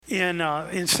In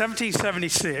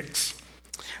 1776,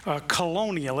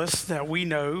 colonialists that we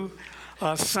know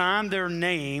signed their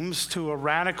names to a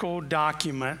radical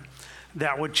document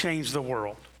that would change the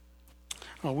world.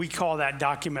 We call that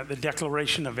document the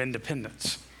Declaration of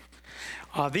Independence.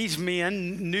 These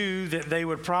men knew that they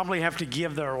would probably have to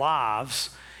give their lives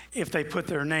if they put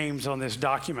their names on this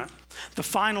document. The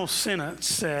final sentence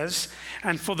says,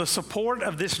 "And for the support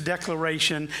of this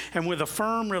declaration and with a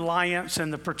firm reliance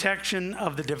in the protection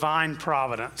of the divine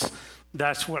providence,"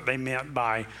 that's what they meant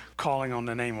by calling on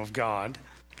the name of God,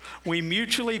 "we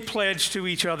mutually pledge to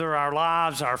each other our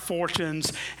lives, our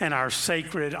fortunes, and our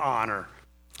sacred honor."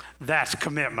 That's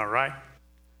commitment, right?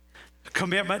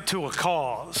 Commitment to a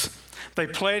cause. They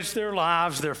pledged their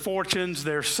lives, their fortunes,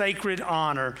 their sacred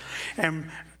honor,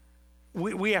 and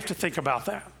we have to think about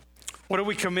that. What have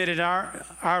we committed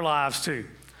our lives to?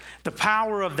 The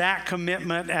power of that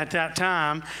commitment at that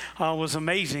time was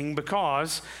amazing,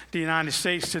 because the United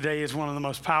States today is one of the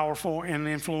most powerful and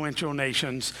influential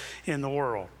nations in the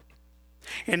world.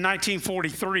 In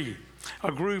 1943,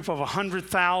 a group of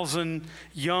 100,000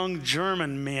 young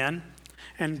German men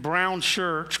in brown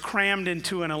shirts crammed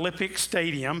into an Olympic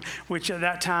stadium, which at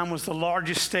that time was the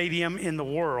largest stadium in the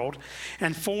world,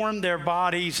 and formed their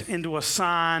bodies into a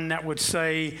sign that would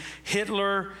say,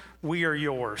 "Hitler, we are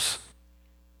yours."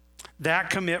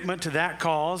 That commitment to that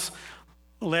cause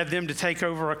led them to take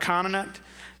over a continent.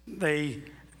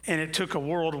 And it took a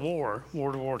World War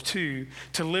II,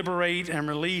 to liberate and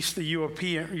release the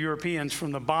Europeans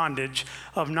from the bondage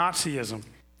of Nazism.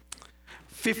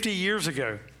 50 years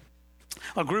ago,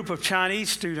 a group of Chinese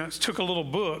students took a little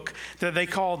book that they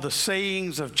called The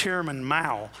Sayings of Chairman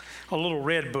Mao, a little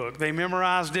red book. They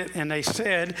memorized it, and they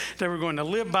said they were going to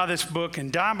live by this book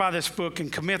and die by this book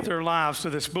and commit their lives to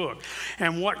this book.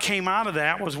 And what came out of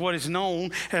that was what is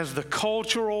known as the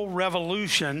Cultural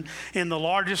Revolution in the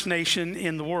largest nation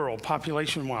in the world,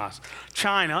 population-wise.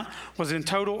 China was in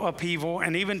total upheaval,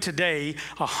 and even today,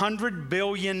 100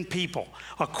 billion people,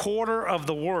 a quarter of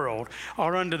the world,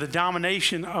 are under the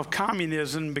domination of communism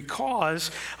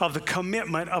because of the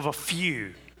commitment of a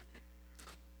few.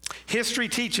 History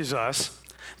teaches us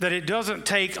that it doesn't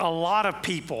take a lot of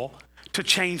people to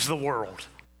change the world.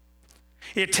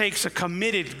 It takes a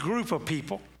committed group of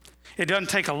people. It doesn't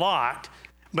take a lot,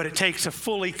 but it takes a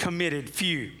fully committed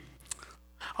few.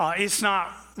 It's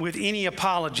not with any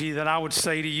apology that I would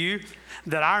say to you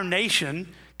that our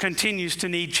nation continues to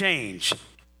need change.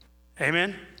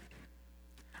 Amen?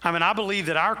 I believe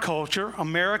that our culture,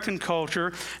 American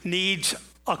culture, needs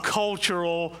a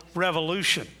cultural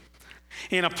revolution.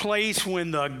 In a place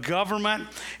when the government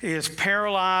is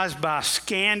paralyzed by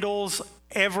scandals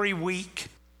every week,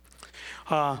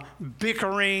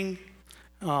 bickering,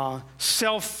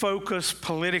 self-focus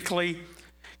politically,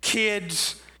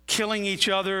 kids killing each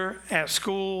other at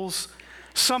schools,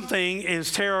 something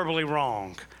is terribly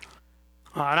wrong.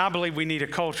 And I believe we need a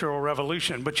cultural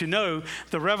revolution. But the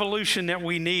revolution that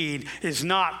we need is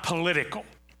not political.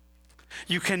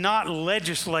 You cannot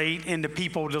legislate into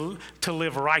people to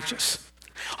live righteous.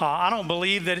 I don't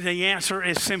believe that the answer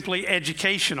is simply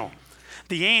educational.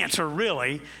 The answer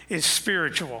really is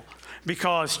spiritual,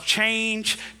 because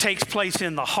change takes place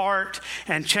in the heart,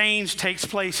 and change takes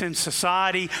place in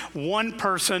society, one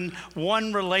person,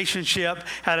 one relationship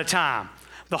at a time.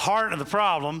 The heart of the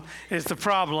problem is the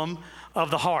problem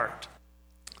of the heart.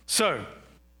 So,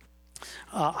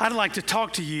 I'd like to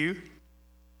talk to you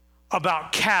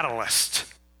about catalyst.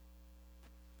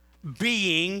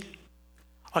 Being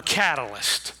a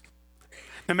catalyst.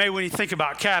 Now, maybe when you think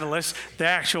about catalyst,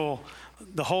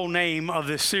 the whole name of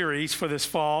this series for this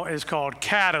fall is called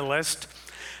Catalyst.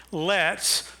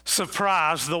 Let's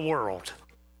surprise the world.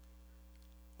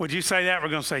 Would you say that? We're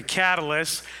going to say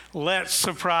Catalyst. Let's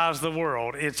surprise the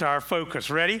world. It's our focus.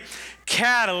 Ready?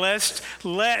 Catalyst.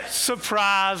 Let's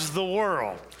surprise the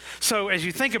world. So as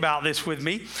you think about this with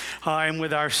me and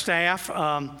with our staff,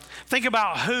 think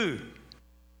about who.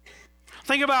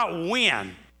 Think about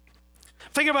when.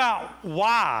 Think about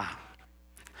why.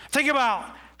 Think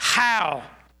about how.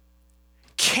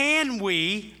 Can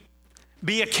we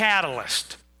be a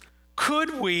catalyst?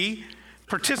 Could we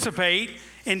participate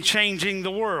in changing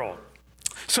the world?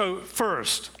 So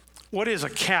first, what is a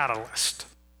catalyst?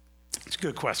 It's a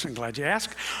good question. Glad you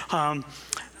asked.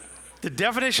 The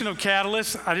definition of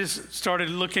catalyst, I just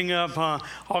started looking up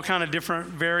all kind of different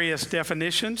various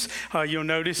definitions. You'll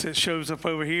notice it shows up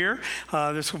over here.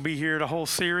 This will be here the whole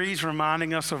series,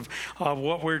 reminding us of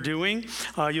what we're doing.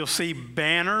 You'll see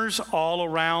banners all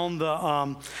around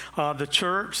the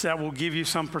church that will give you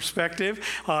some perspective.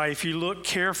 If you look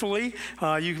carefully,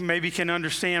 you maybe can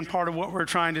understand part of what we're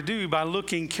trying to do by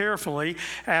looking carefully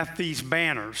at these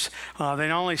banners. They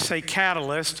not only say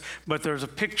catalyst, but there's a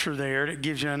picture there that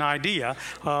gives you an idea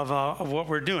of what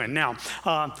we're doing. Now,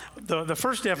 the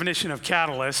first definition of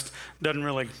catalyst doesn't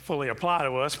really fully apply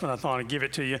to us, but I thought I'd give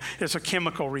it to you. It's a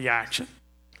chemical reaction.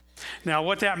 Now,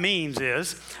 what that means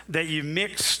is that you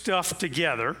mix stuff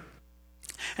together,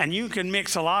 and you can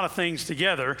mix a lot of things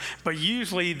together, but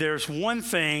usually there's one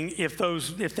thing, if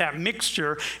that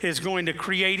mixture is going to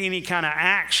create any kind of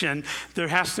action, there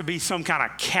has to be some kind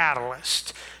of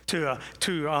catalyst to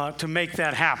make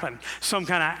that happen, some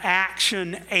kind of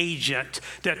action agent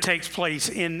that takes place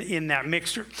in that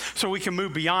mixture. So we can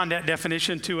move beyond that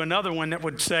definition to another one that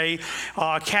would say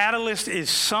a catalyst is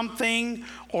something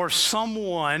or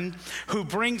someone who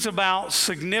brings about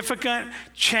significant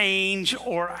change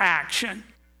or action.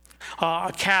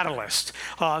 A catalyst,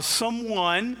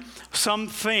 someone,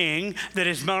 something that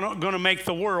is going to make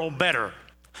the world better.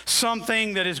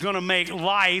 Something that is going to make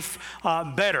life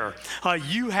better.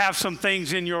 You have some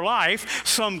things in your life,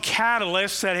 some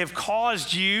catalysts that have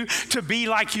caused you to be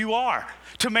like you are,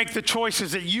 to make the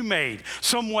choices that you made,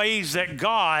 some ways that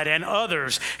God and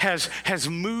others has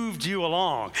moved you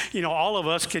along. You know, all of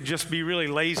us could just be really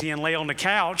lazy and lay on the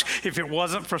couch if it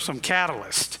wasn't for some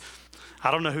catalyst. I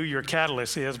don't know who your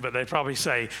catalyst is, but they probably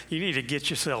say, you need to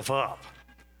get yourself up.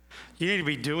 You need to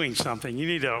be doing something. You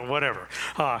need to whatever.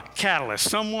 Catalyst,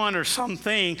 someone or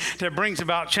something that brings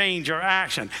about change or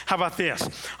action. How about this?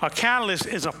 A catalyst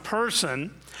is a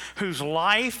person whose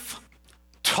life,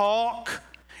 talk,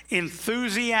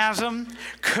 enthusiasm,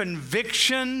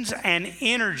 convictions, and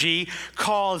energy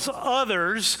cause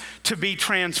others to be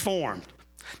transformed.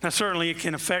 Now, certainly it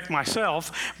can affect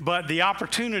myself, but the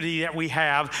opportunity that we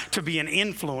have to be an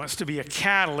influence, to be a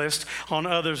catalyst on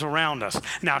others around us.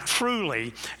 Now,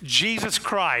 truly, Jesus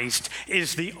Christ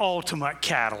is the ultimate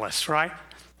catalyst, right?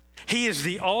 He is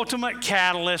the ultimate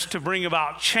catalyst to bring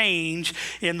about change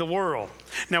in the world.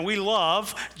 Now, we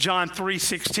love John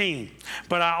 3:16,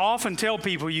 but I often tell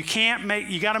people you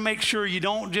got to make sure you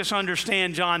don't just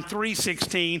understand John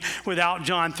 3:16 without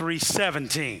John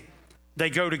 3:17.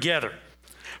 They go together.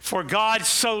 For God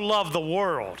so loved the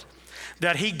world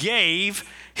that he gave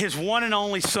his one and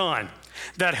only Son,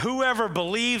 that whoever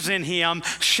believes in him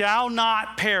shall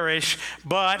not perish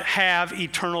but have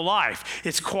eternal life.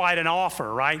 It's quite an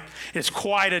offer, right? It's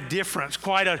quite a difference,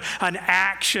 quite an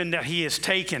action that he has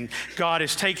taken, God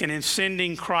has taken in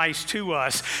sending Christ to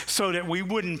us so that we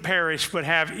wouldn't perish but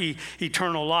have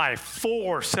eternal life.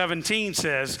 4:17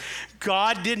 says,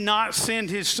 God did not send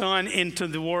his Son into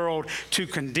the world to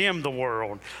condemn the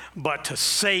world, but to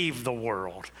save the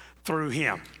world through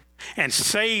him. And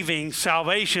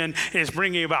salvation is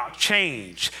bringing about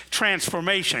change,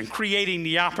 transformation, creating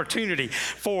the opportunity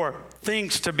for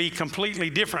things to be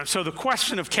completely different. So the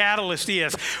question of catalyst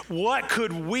is, what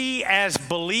could we as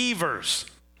believers,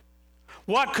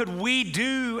 what could we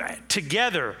do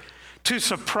together to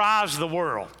surprise the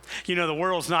world? You know, the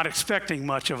world's not expecting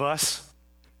much of us,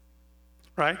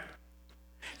 right?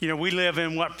 You know, we live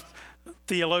in what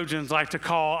theologians like to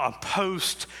call a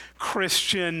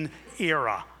post-Christian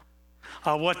era.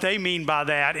 What they mean by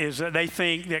that is that they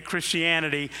think that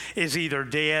Christianity is either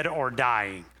dead or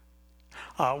dying.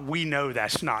 We know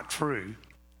that's not true.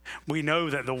 We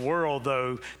know that the world,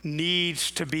 though,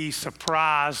 needs to be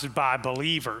surprised by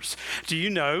believers. Do you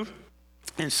know,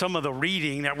 in some of the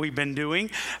reading that we've been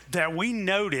doing, that we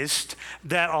noticed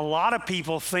that a lot of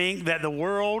people think that the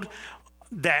world,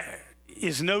 that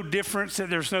is no difference, that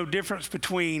there's no difference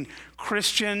between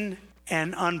Christian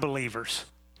and unbelievers.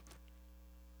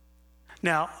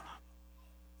 Now,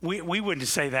 we wouldn't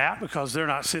say that because they're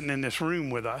not sitting in this room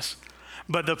with us.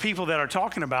 But the people that are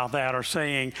talking about that are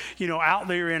saying, you know, out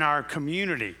there in our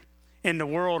community, in the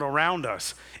world around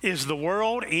us, is the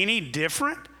world any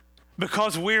different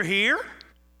because we're here?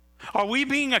 Are we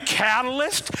being a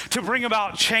catalyst to bring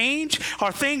about change?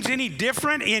 Are things any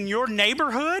different in your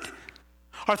neighborhood?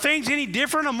 Are things any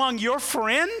different among your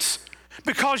friends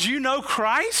because you know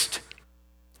Christ?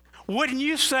 Wouldn't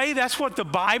you say that's what the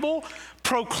Bible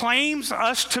proclaims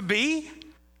us to be?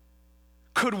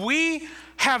 Could we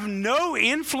have no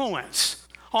influence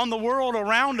on the world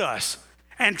around us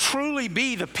and truly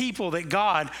be the people that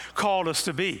God called us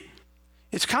to be?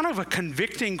 It's kind of a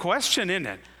convicting question, isn't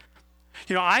it?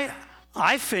 You know,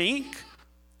 I think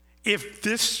if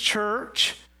this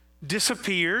church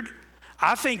disappeared,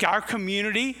 I think our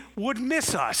community would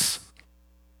miss us.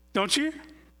 Don't you?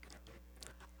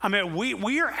 I mean,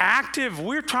 we are active.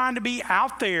 We're trying to be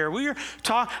out there.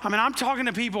 I'm talking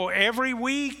to people every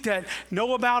week that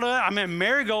know about us. I mean,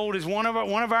 Marigold is one of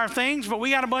our things, but we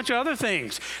got a bunch of other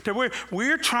things that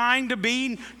we're trying to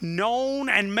be known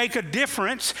and make a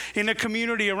difference in the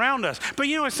community around us. But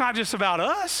it's not just about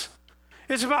us.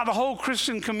 It's about the whole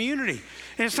Christian community.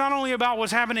 And it's not only about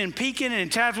what's happening in Pekin and in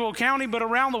Tazewell County, but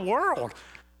around the world.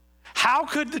 How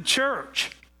could the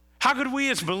church, how could we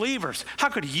as believers, how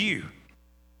could you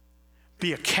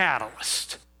be a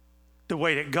catalyst the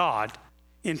way that God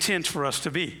intends for us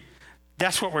to be?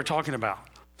 That's what we're talking about.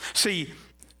 See,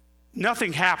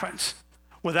 nothing happens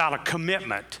without a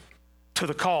commitment to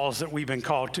the cause that we've been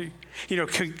called to.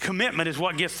 Commitment is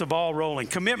what gets the ball rolling.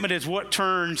 Commitment is what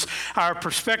turns our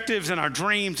perspectives and our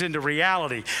dreams into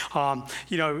reality.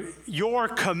 Your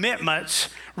commitments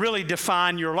really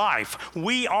define your life.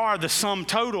 We are the sum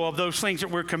total of those things that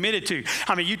we're committed to.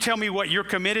 I mean, you tell me what you're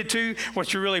committed to,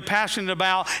 what you're really passionate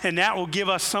about, and that will give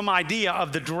us some idea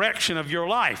of the direction of your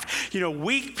life.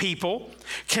 Weak people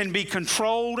can be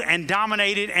controlled and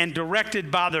dominated and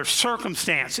directed by their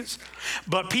circumstances.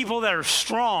 But people that are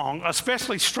strong,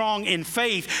 especially strong in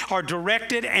faith, are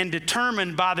directed and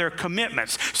determined by their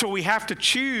commitments. So we have to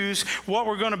choose what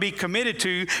we're going to be committed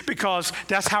to, because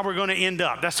that's how we're going to end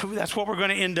up. That's what we're going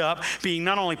to end up being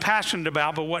not only passionate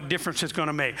about, but what difference it's going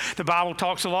to make. The Bible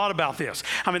talks a lot about this.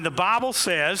 I mean, the Bible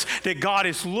says that God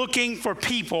is looking for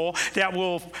people that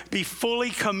will be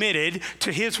fully committed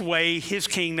to his way, his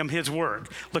kingdom, his word.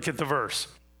 Look at the verse.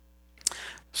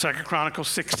 2 Chronicles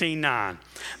 16:9.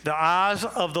 The eyes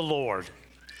of the Lord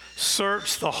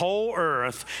search the whole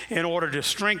earth in order to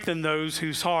strengthen those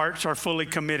whose hearts are fully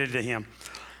committed to him.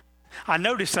 I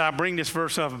notice that I bring this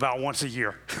verse up about once a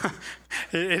year.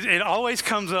 It always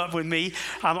comes up with me.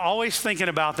 I'm always thinking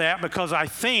about that, because I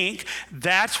think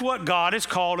that's what God has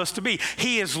called us to be.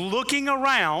 He is looking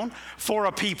around for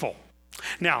a people.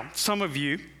 Now, some of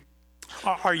you,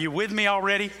 are you with me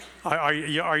already? Are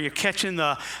you catching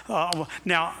the...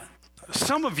 Now,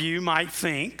 some of you might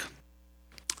think,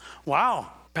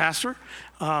 wow, Pastor,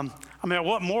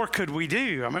 what more could we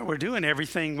do? We're doing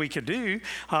everything we could do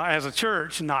as a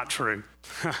church. Not true.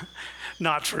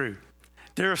 Not true.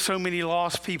 There are so many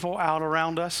lost people out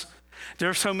around us. There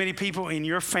are so many people in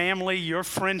your family, your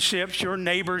friendships, your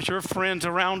neighbors, your friends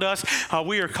around us.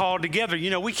 We are called together.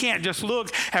 We can't just look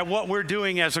at what we're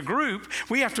doing as a group.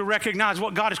 We have to recognize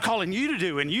what God is calling you to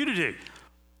do and you to do.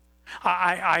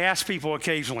 I ask people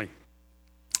occasionally,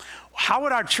 how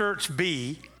would our church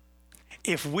be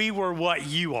if we were what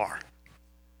you are?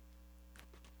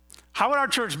 How would our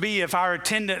church be if our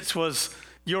attendance was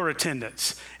your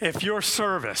attendance, if your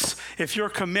service, if your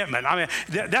commitment?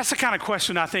 That's the kind of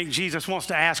question I think Jesus wants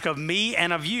to ask of me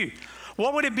and of you.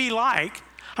 What would it be like?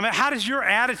 How does your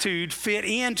attitude fit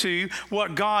into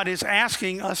what God is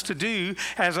asking us to do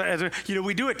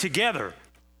we do it together,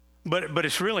 but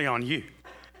it's really on you.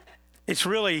 It's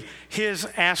really his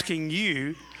asking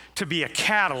you to be a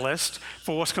catalyst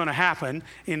for what's going to happen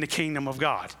in the kingdom of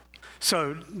God.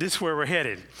 So this is where we're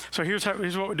headed. So here's what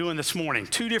we're doing this morning.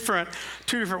 Two different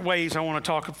ways I want to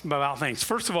talk about things.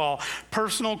 First of all,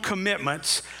 personal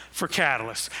commitments for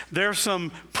catalysts. There's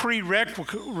some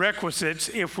prerequisites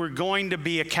if we're going to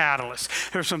be a catalyst.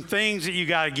 There's some things that you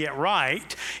got to get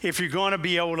right if you're going to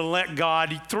be able to let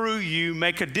God, through you,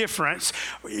 make a difference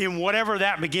in whatever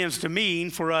that begins to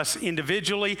mean for us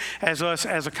individually, as us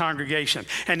as a congregation.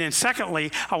 And then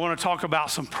secondly, I want to talk about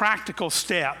some practical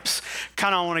steps.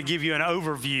 I want to give you an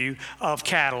overview of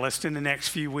Catalyst in the next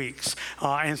few weeks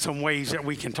and some ways that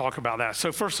we can talk about that.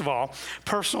 So first of all,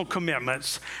 personal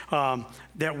commitments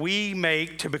that we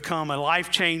make to become a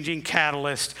life-changing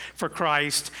catalyst for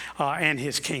Christ and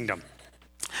his kingdom.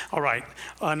 All right,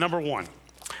 number one.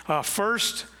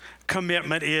 First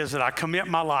commitment is that I commit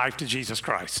my life to Jesus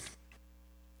Christ.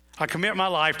 I commit my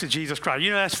life to Jesus Christ.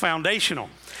 That's foundational.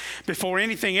 Before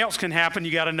anything else can happen,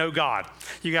 you got to know God.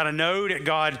 You got to know that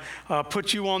God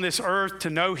put you on this earth to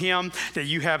know him, that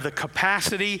you have the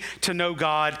capacity to know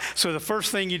God. So the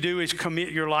first thing you do is commit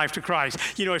your life to Christ.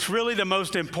 It's really the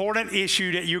most important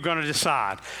issue that you're going to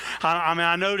decide.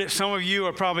 I know that some of you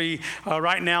are probably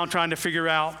right now trying to figure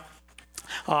out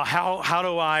how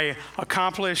do I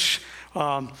accomplish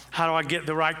how do I get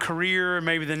the right career,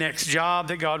 maybe the next job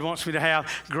that God wants me to have?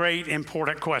 Great,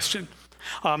 important question.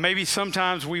 Maybe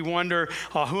sometimes we wonder,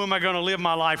 who am I going to live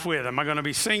my life with? Am I going to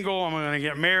be single? Am I going to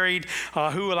get married?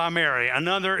 Who will I marry?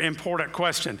 Another important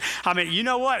question. You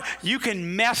know what? You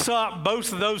can mess up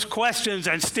both of those questions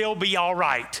and still be all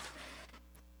right.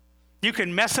 You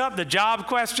can mess up the job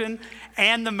question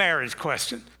and the marriage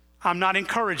question. I'm not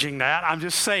encouraging that. I'm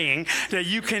just saying that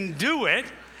you can do it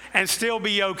and still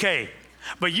be okay.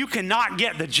 But you cannot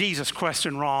get the Jesus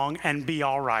question wrong and be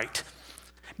all right,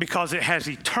 because it has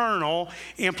eternal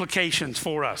implications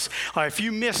for us. If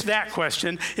you miss that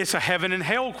question, it's a heaven and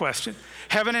hell question.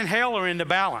 Heaven and hell are in the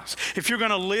balance. If you're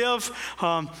going to live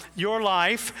your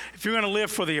life, if you're going to live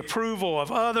for the approval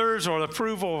of others or the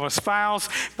approval of a spouse,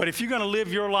 but if you're going to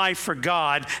live your life for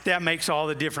God, that makes all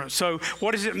the difference. So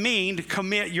what does it mean to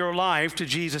commit your life to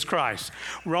Jesus Christ?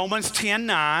 Romans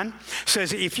 10:9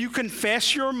 says, if you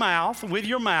confess with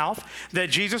your mouth that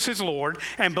Jesus is Lord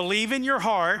and believe in your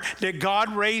heart that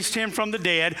God raised him from the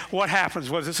dead, what happens?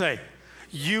 What does it say?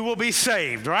 You will be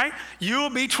saved, right? You will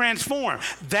be transformed.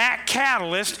 That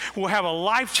catalyst will have a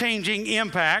life-changing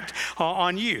impact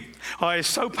on you. It's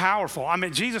so powerful. I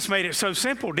mean, Jesus made it so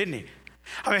simple, didn't he?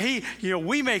 I mean,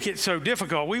 we make it so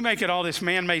difficult. We make it all this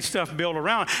man-made stuff built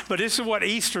around. But this is what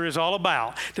Easter is all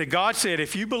about. That God said,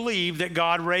 if you believe that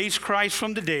God raised Christ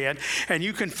from the dead and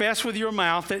you confess with your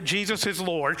mouth that Jesus is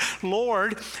Lord,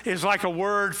 Lord is like a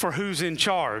word for who's in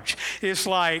charge. It's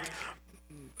like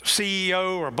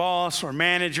CEO or boss or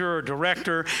manager or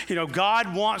director.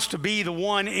 God wants to be the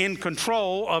one in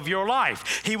control of your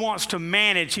life. He wants to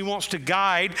manage. He wants to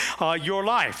guide your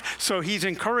life. So he's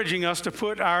encouraging us to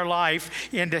put our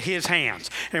life into his hands.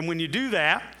 And when you do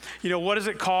that, what does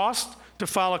it cost to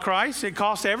follow Christ? It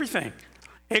costs everything.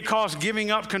 It costs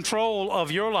giving up control of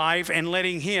your life and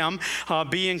letting him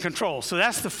be in control. So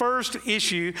that's the first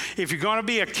issue. If you're going to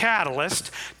be a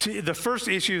catalyst, the first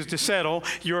issue is to settle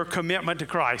your commitment to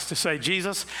Christ. To say,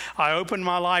 Jesus, I open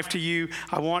my life to you.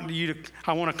 I want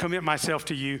to commit myself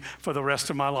to you for the rest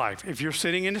of my life. If you're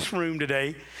sitting in this room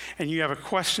today and you have a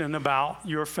question about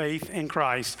your faith in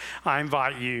Christ, I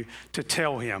invite you to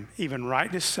tell him, even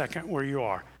right this second where you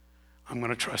are, I'm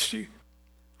going to trust you.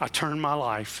 I turn my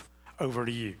life over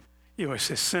to you. It's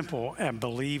as simple as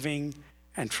believing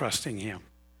and trusting him.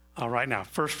 All right, now,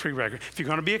 first prerequisite. If you're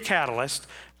going to be a catalyst,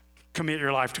 commit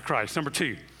your life to Christ. Number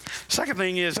two. Second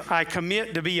thing is, I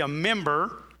commit to be a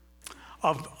member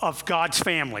of God's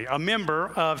family, a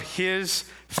member of his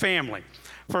family.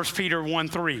 1 Peter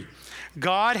 1:3.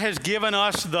 God has given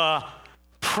us the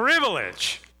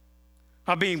privilege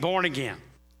of being born again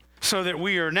so that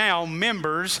we are now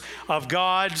members of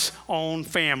God's own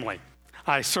family.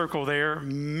 I circle there,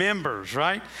 members,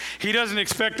 right? He doesn't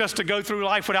expect us to go through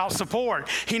life without support.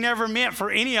 He never meant for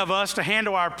any of us to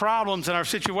handle our problems and our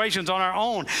situations on our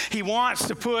own. He wants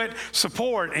to put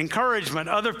support, encouragement,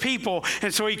 other people.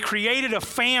 And so he created a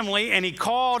family and he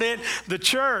called it the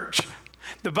church.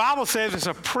 The Bible says it's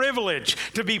a privilege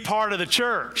to be part of the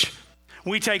church.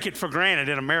 We take it for granted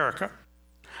in America.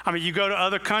 I mean, you go to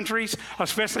other countries,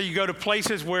 especially you go to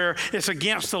places where it's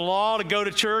against the law to go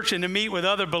to church and to meet with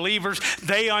other believers.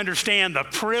 They understand the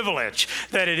privilege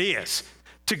that it is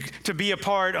to be a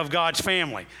part of God's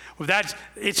family. Well,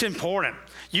 it's important.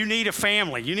 You need a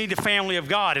family. You need the family of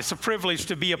God. It's a privilege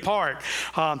to be a part.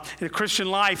 The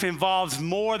Christian life involves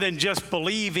more than just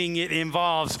believing. It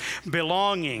involves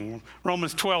belonging.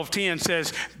 Romans 12:10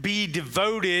 says, be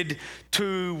devoted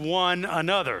to one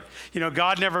another.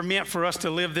 God never meant for us to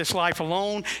live this life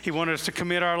alone. He wanted us to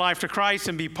commit our life to Christ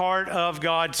and be part of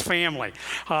God's family.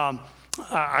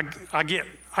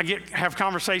 I have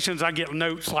conversations, I get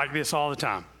notes like this all the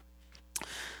time.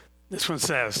 This one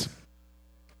says,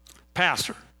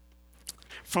 Pastor,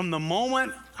 from the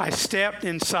moment I stepped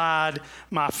inside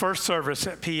my first service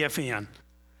at PFN,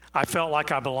 I felt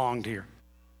like I belonged here.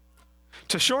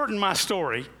 To shorten my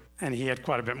story, and he had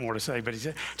quite a bit more to say, but he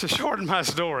said, to shorten my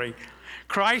story,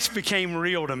 Christ became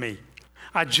real to me.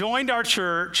 I joined our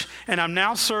church, and I'm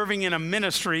now serving in a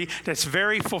ministry that's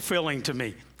very fulfilling to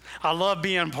me. I love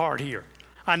being a part here.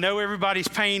 I know everybody's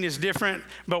pain is different,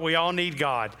 but we all need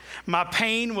God. My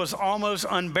pain was almost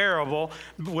unbearable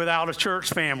without a church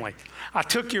family. I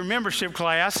took your membership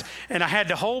class, and I had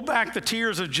to hold back the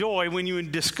tears of joy when you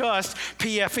discussed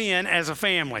PFN as a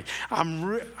family.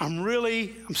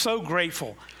 I'm so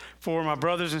grateful for my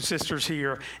brothers and sisters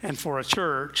here and for a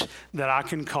church that I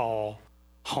can call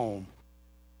home.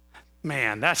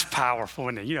 Man, that's powerful,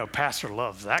 isn't it? Pastor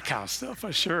loves that kind of stuff,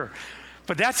 for sure.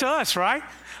 But that's us, right?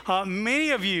 Many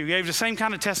of you gave the same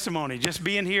kind of testimony, just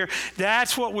being here.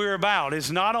 That's what we're about. It's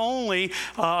not only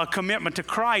a commitment to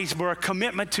Christ, but a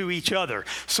commitment to each other,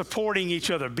 supporting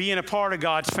each other, being a part of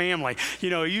God's family.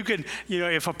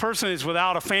 If a person is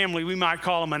without a family, we might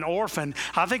call them an orphan.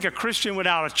 I think a Christian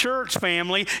without a church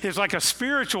family is like a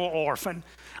spiritual orphan.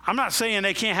 I'm not saying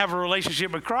they can't have a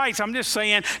relationship with Christ. I'm just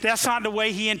saying that's not the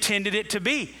way he intended it to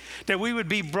be, that we would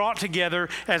be brought together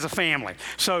as a family.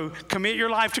 So commit your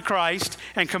life to Christ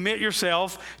and commit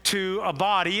yourself to a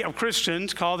body of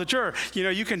Christians called the church. You know,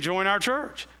 you can join our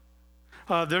church.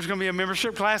 There's going to be a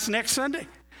membership class next Sunday.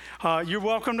 You're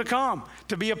welcome to come,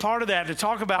 to be a part of that, to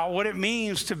talk about what it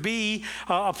means to be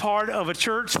a part of a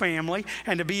church family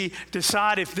and to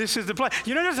decide if this is the place.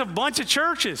 You know, there's a bunch of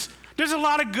churches. There's a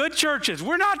lot of good churches.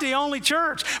 We're not the only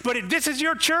church, but if this is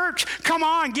your church, come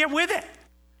on, get with it.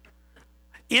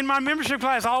 In my membership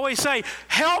class, I always say,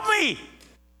 help me,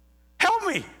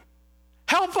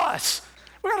 help us.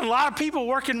 We've got a lot of people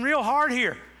working real hard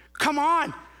here. Come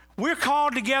on. We're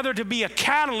called together to be a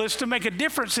catalyst to make a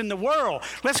difference in the world.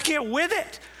 Let's get with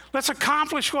it. Let's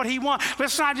accomplish what he wants.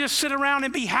 Let's not just sit around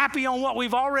and be happy on what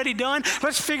we've already done.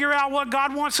 Let's figure out what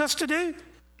God wants us to do,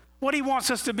 what he wants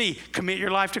us to be. Commit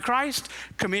your life to Christ.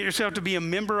 Commit yourself to be a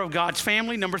member of God's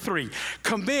family. Number 3,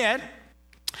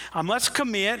 let's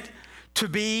commit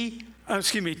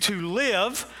to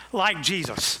live like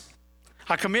Jesus.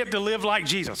 I commit to live like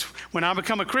Jesus. When I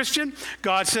become a Christian,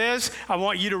 God says, I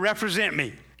want you to represent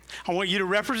me. I want you to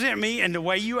represent me in the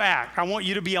way you act. I want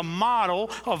you to be a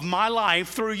model of my life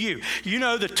through you. You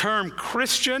know, the term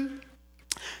Christian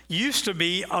used to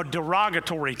be a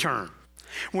derogatory term.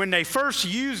 When they first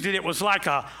used it, it was like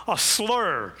a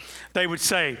slur. They would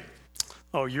say,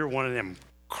 oh, you're one of them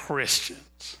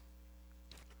Christians.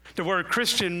 The word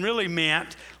Christian really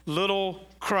meant little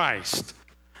Christ.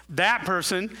 That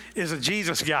person is a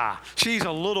Jesus guy. She's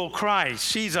a little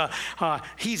Christ. He's a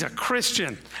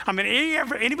Christian. I mean,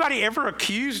 anybody ever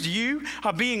accused you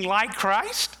of being like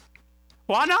Christ?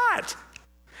 Why not?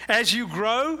 As you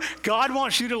grow, God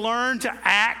wants you to learn to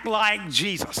act like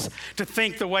Jesus, to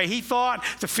think the way he thought,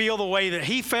 to feel the way that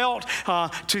he felt,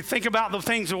 to think about the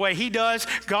things the way he does.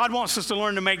 God wants us to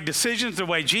learn to make decisions the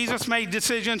way Jesus made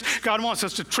decisions. God wants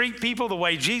us to treat people the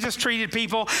way Jesus treated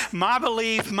people. My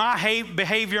belief, my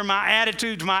behavior, my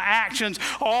attitudes, my actions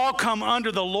all come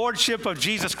under the lordship of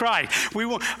Jesus Christ. I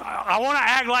want to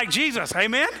act like Jesus.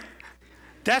 Amen?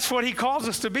 That's what he calls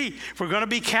us to be. We're going to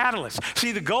be catalysts.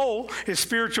 See, the goal is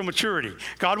spiritual maturity.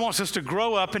 God wants us to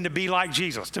grow up and to be like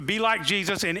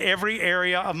Jesus in every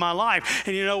area of my life.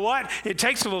 And you know what? It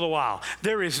takes a little while.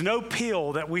 There is no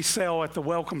pill that we sell at the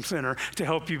Welcome Center to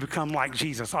help you become like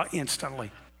Jesus instantly.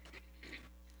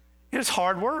 It's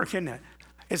hard work, isn't it?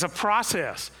 It's a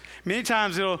process. Many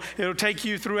times it'll take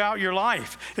you throughout your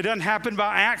life. It doesn't happen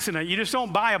by accident. You just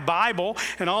don't buy a Bible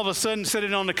and all of a sudden sit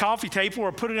it on the coffee table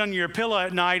or put it on your pillow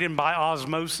at night and by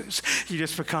osmosis, you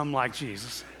just become like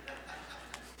Jesus.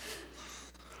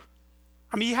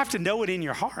 I mean, you have to know it in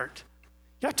your heart.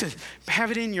 You have to have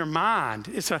it in your mind.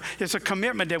 It's a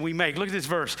commitment that we make. Look at this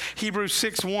verse. Hebrews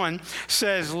 6:1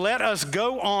 says, let us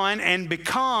go on and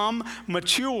become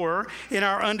mature in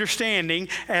our understanding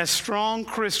as strong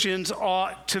Christians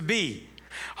ought to be.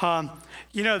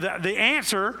 You know, the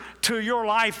answer to your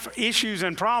life issues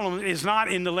and problems is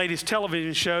not in the latest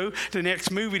television show, the next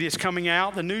movie that's coming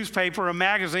out, the newspaper, a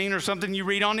magazine, or something you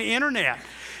read on the internet.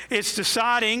 It's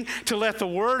deciding to let the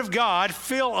Word of God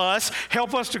fill us,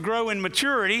 help us to grow in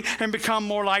maturity and become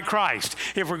more like Christ.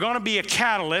 If we're going to be a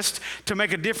catalyst to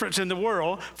make a difference in the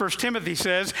world, 1 Timothy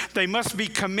says, they must be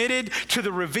committed to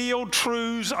the revealed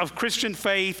truths of Christian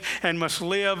faith and must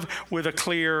live with a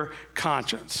clear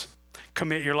conscience.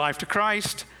 Commit your life to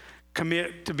Christ.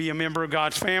 Commit to be a member of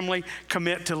God's family.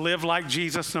 Commit to live like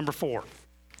Jesus. Number 4,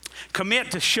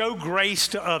 commit to show grace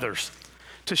to others.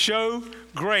 To show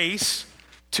grace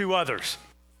to others.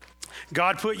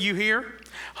 God put you here,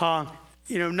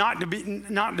 not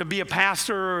to be a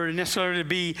pastor or necessarily to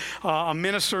be a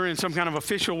minister in some kind of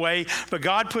official way, but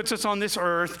God puts us on this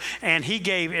earth, and he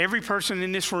gave every person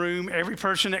in this room, every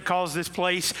person that calls this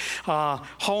place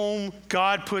home,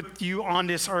 God put you on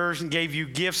this earth and gave you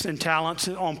gifts and talents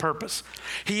on purpose.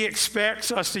 He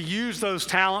expects us to use those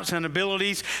talents and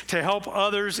abilities to help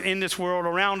others in this world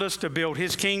around us to build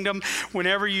his kingdom.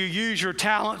 Whenever you use your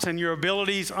talents and your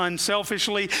abilities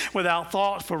unselfishly without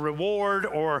thought for reward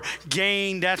or gain,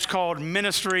 that's called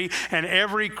ministry, and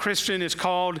every Christian is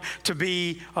called to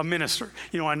be a minister.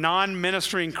 You know, a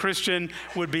non-ministering Christian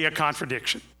would be a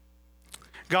contradiction.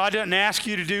 God doesn't ask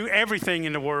you to do everything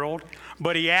in the world,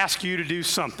 but he asks you to do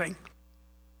something,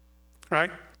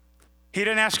 right? He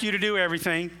didn't ask you to do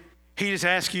everything. He just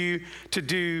asks you to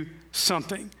do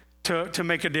something to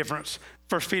make a difference.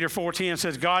 1 Peter 4:10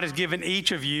 says, God has given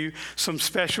each of you some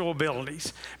special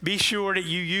abilities. Be sure that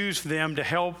you use them to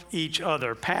help each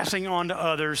other, passing on to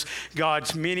others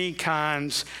God's many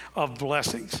kinds of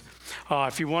blessings.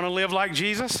 If you want to live like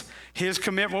Jesus, His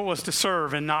commitment was to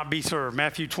serve and not be served.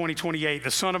 Matthew 20:28,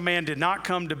 the Son of Man did not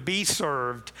come to be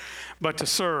served, but to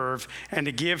serve and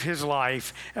to give his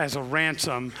life as a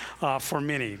ransom for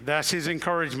many. That's his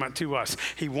encouragement to us.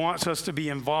 He wants us to be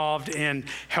involved in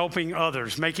helping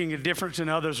others, making a difference in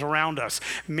others around us.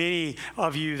 Many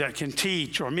of you that can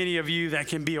teach, or many of you that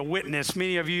can be a witness,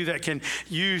 many of you that can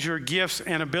use your gifts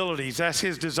and abilities. That's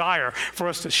his desire, for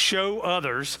us to show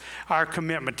others our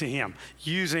commitment to him,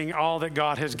 using all that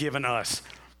God has given us.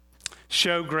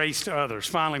 Show grace to others.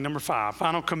 Finally, number 5,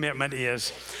 final commitment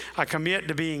is, I commit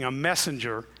to being a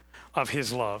messenger of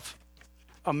his love.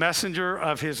 A messenger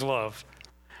of his love.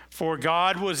 For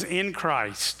God was in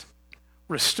Christ,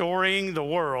 restoring the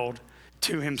world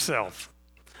to himself.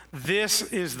 This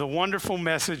is the wonderful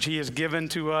message he has given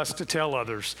to us to tell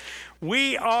others.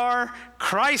 We are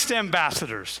Christ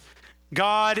ambassadors.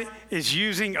 God is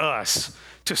using us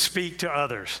to speak to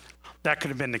others. That could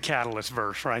have been the catalyst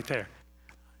verse right there.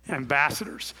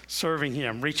 Ambassadors, serving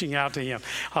him, reaching out to him.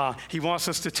 He wants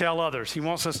us to tell others. He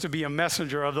wants us to be a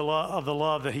messenger of the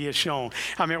love that he has shown.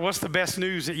 I mean, what's the best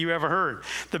news that you ever heard?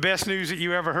 The best news that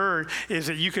you ever heard is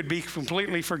that you could be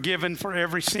completely forgiven for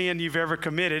every sin you've ever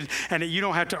committed, and that you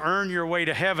don't have to earn your way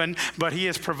to heaven, but he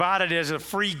has provided as a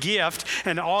free gift,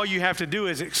 and all you have to do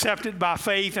is accept it by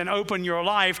faith and open your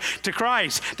life to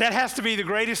Christ. That has to be the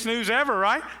greatest news ever,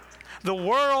 right? The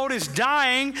world is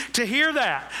dying to hear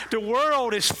that. The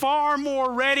world is far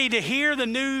more ready to hear the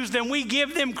news than we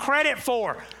give them credit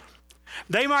for.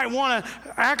 They might want to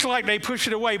act like they push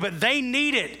it away, but they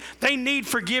need it. They need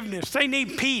forgiveness. They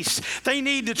need peace. They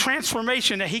need the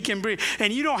transformation that he can bring.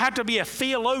 And you don't have to be a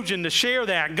theologian to share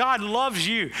that. God loves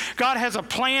you. God has a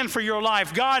plan for your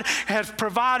life. God has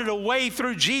provided a way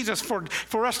through Jesus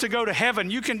for us to go to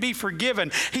heaven. You can be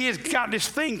forgiven. He has got this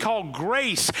thing called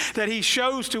grace that he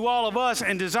shows to all of us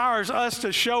and desires us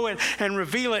to show it and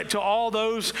reveal it to all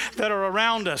those that are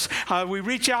around us. We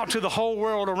reach out to the whole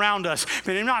world around us.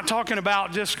 But I'm not talking about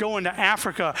just going to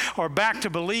Africa or back to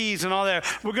Belize and all that.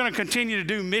 We're going to continue to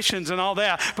do missions and all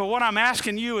that. But what I'm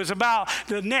asking you is about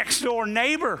the next door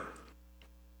neighbor,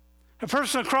 the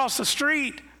person across the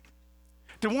street,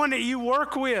 the one that you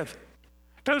work with,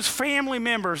 those family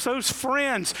members, those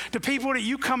friends, the people that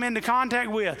you come into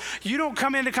contact with. You don't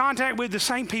come into contact with the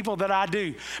same people that I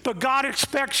do. But God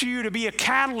expects you to be a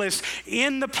catalyst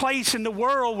in the place in the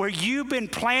world where you've been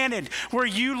planted, where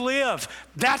you live.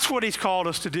 That's what he's called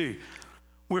us to do.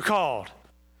 We're called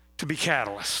to be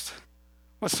catalysts.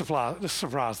 Let's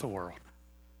surprise the world.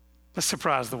 Let's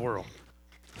surprise the world.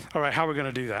 All right, how are we going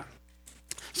to do that?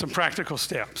 Some practical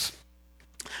steps.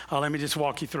 Let me just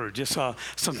walk you through just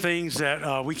some things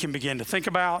that we can begin to think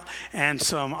about and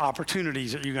some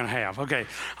opportunities that you're going to have. Okay,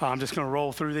 I'm just going to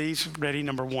roll through these. Ready?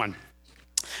 Number 1.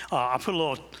 I put a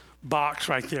little box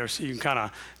right there so you can kind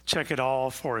of check it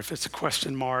off, or if it's a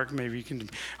question mark, maybe you can,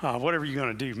 whatever you're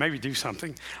going to do, maybe do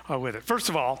something with it. First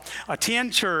of all,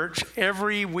 attend church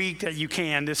every week that you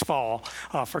can this fall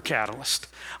for Catalyst.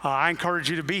 I encourage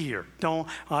you to be here.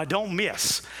 Don't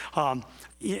miss.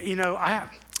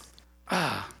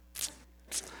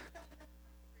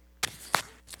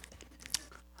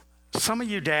 Some of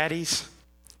you daddies,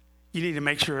 you need to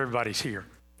make sure everybody's here.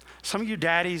 Some of you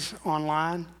daddies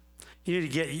online, you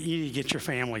need to get your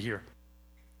family here.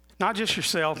 Not just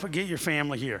yourself, but get your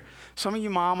family here. Some of you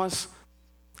mamas,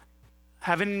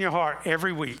 have it in your heart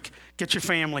every week. Get your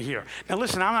family here. Now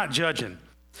listen, I'm not judging.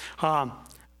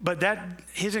 But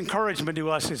his encouragement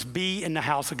to us is be in the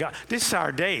house of God. This is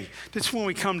our day. This is when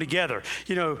we come together.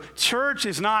 You know, church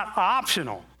is not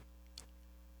optional.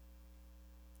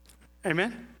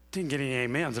 Amen? Didn't get any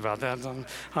amens about that.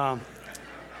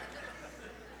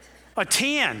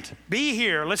 Attend, be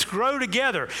here, let's grow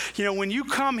together. You know, when you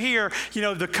come here, you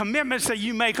know, the commitments that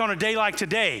you make on a day like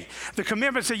today, the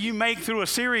commitments that you make through a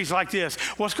series like this,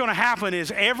 what's going to happen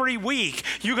is every week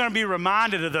you're going to be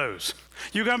reminded of those.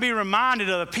 You're going to be reminded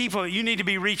of the people that you need to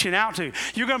be reaching out to.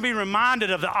 You're going to be reminded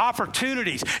of the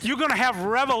opportunities. You're going to have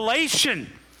revelation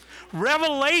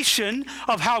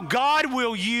of how God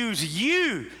will use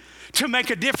you to make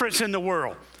a difference in the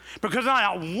world. Because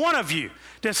not one of you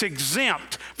that's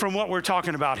exempt from what we're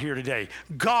talking about here today.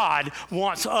 God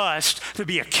wants us to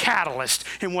be a catalyst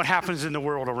in what happens in the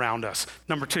world around us.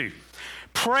 Number 2,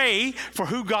 pray for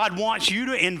who God wants you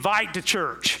to invite to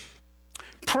church.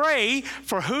 Pray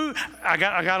for who, I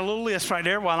got a little list right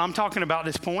there while I'm talking about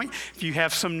this point. If you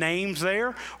have some names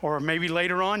there, or maybe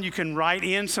later on you can write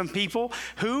in some people.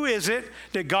 Who is it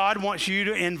that God wants you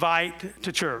to invite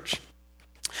to church?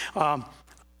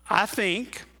 I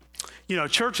think, you know,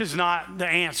 church is not the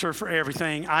answer for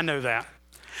everything. I know that.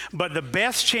 But the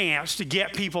best chance to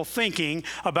get people thinking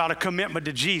about a commitment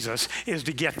to Jesus is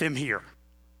to get them here.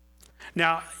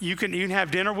 Now, you can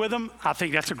have dinner with them. I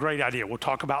think that's a great idea. We'll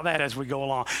talk about that as we go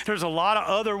along. There's a lot of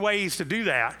other ways to do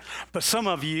that, but some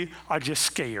of you are just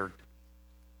scared,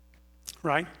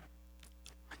 right?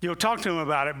 You'll talk to them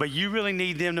about it, but you really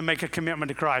need them to make a commitment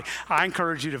to Christ. I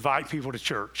encourage you to invite people to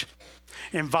church.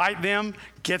 Invite them,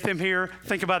 get them here.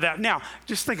 Think about that. Now,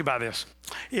 just think about this.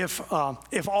 If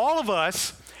all of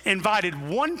us invited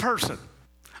one person,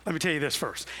 let me tell you this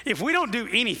first. If we don't do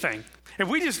anything, if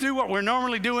we just do what we're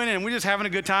normally doing and we're just having a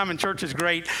good time and church is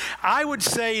great, I would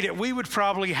say that we would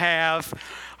probably have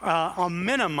a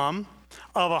minimum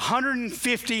of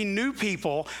 150 new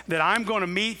people that I'm going to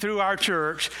meet through our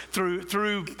church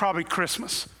through probably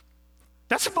Christmas.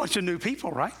 That's a bunch of new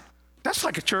people, right? That's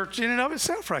like a church in and of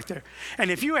itself right there.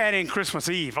 And if you add in Christmas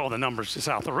Eve, the numbers just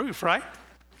out the roof, right?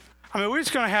 I mean, we're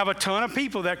just going to have a ton of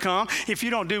people that come if you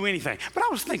don't do anything. But I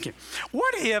was thinking,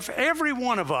 what if every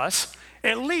one of us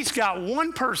at least got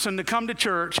one person to come to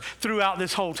church throughout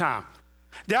this whole time?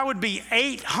 That would be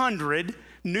 800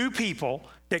 new people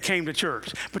that came to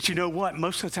church. But you know what?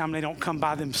 Most of the time they don't come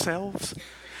by themselves.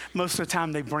 Most of the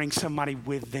time they bring somebody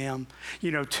with them.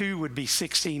 2 would be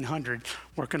 1,600,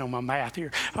 working on my math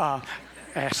here.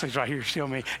 Ashley's right here, show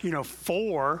me.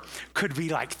 4 could be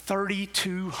like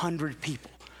 3,200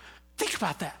 people. Think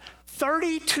about that.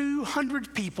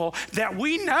 3,200 people that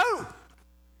we know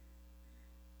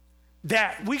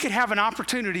that we could have an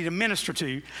opportunity to minister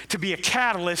to be a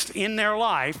catalyst in their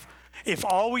life if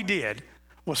all we did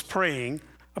was praying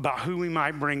about who we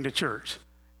might bring to church.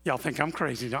 Y'all think I'm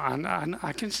crazy.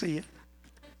 I can see it.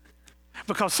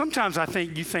 Because sometimes I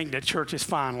think you think that church is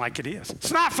fine like it is.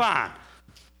 It's not fine.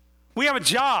 We have a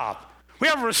job. We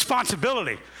have a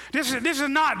responsibility. This is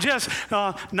not just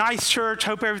nice church,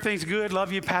 hope everything's good,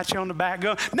 love you, pat you on the back,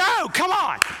 go. No, come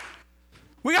on.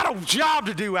 We got a job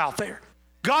to do out there.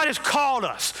 God has called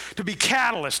us to be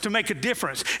catalysts, to make a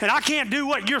difference. And I can't do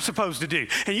what you're supposed to do.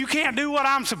 And you can't do what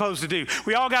I'm supposed to do.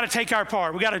 We all got to take our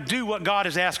part. We got to do what God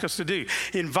has asked us to do.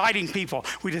 Inviting people.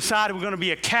 We decided we're going to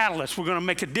be a catalyst. We're going to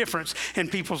make a difference in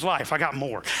people's life. I got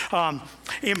more.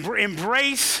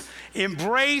 Embrace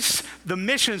the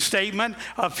mission statement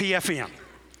of PFM.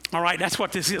 All right, that's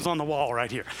what this is on the wall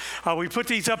right here. We put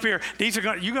these up here. You're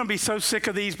going to be so sick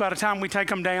of these by the time we take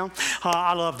them down.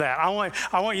 I love that. I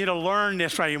want you to learn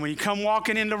this right here. When you come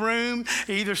walking in the room,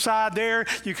 either side there,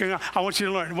 I want you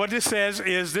to learn. What this says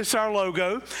is, this is our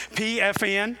logo,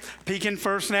 PFN, Pekin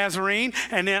First Nazarene.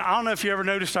 And then, I don't know if you ever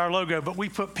noticed our logo, but we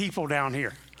put people down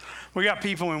here. We got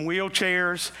people in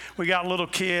wheelchairs. We got little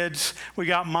kids. We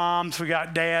got moms. We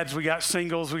got dads. We got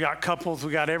singles. We got couples.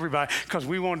 We got everybody, because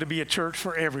we wanted to be a church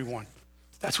for everyone.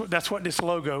 That's what this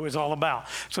logo is all about.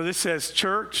 So this says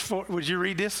church for, would you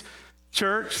read this?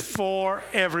 Church for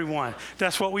everyone.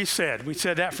 That's what we said. We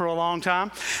said that for a long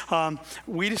time.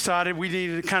 We decided we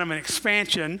needed kind of an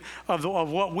expansion of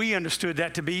what we understood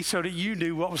that to be, so that you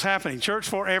knew what was happening. Church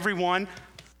for everyone.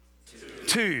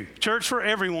 2, church for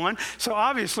everyone. So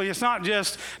obviously it's not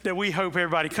just that we hope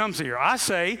everybody comes here. I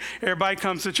say everybody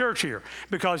comes to church here,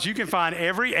 because you can find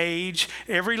every age,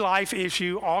 every life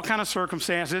issue, all kind of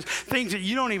circumstances, things that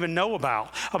you don't even know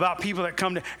about people that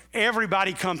come to.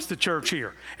 Everybody comes to church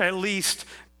here. At least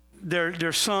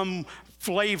there's some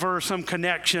flavor, some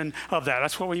connection of that.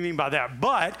 That's what we mean by that.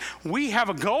 But we have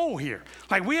a goal here.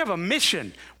 Like, we have a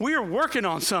mission. We are working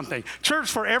on something. Church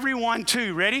for everyone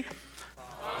too. Ready?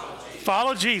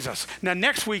 Follow Jesus. Now,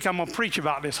 next week, I'm going to preach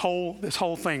about this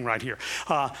whole thing right here.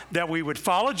 That we would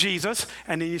follow Jesus,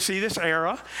 and then you see this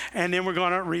arrow, and then we're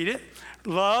going to read it.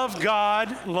 Love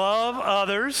God, love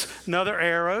others, another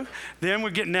arrow. Then we're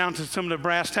getting down to some of the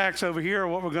brass tacks over here,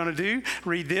 what we're going to do.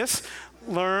 Read this.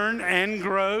 Learn and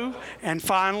grow. And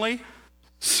finally,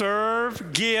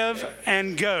 serve, give,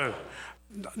 and go.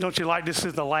 Don't you like this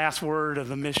is the last word of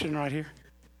the mission right here?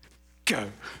 Go.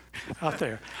 Out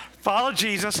there. Follow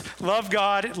Jesus, love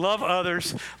God, love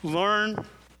others, learn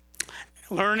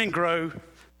and grow,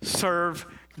 serve,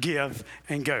 give,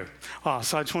 and go.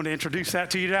 So I just want to introduce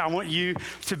that to you today. I want you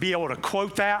to be able to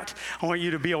quote that. I want you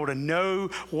to be able to know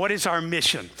what is our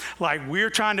mission. Like, we're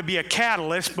trying to be a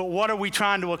catalyst, but what are we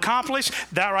trying to accomplish?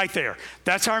 That right there.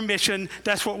 That's our mission.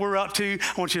 That's what we're up to.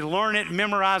 I want you to learn it,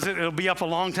 memorize it. It'll be up a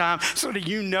long time so that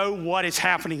you know what is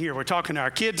happening here. We're talking to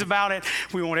our kids about it.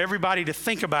 We want everybody to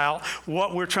think about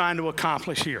what we're trying to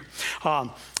accomplish here.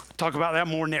 Talk about that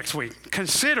more next week.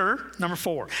 Consider, number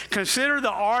 4, consider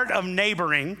the art of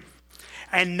neighboring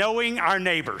and knowing our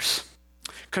neighbors.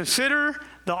 Consider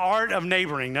The art of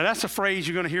neighboring. Now, that's a phrase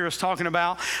you're going to hear us talking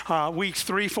about weeks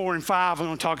 3, 4, and 5. I'm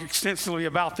going to talk extensively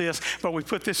about this, but we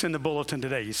put this in the bulletin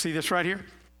today. You see this right here?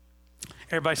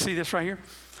 Everybody see this right here?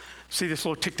 See this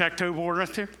little tic-tac-toe board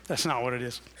right there? That's not what it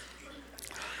is.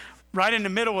 Right in the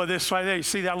middle of this right there, you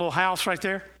see that little house right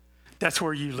there? That's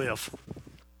where you live.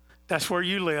 That's where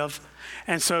you live.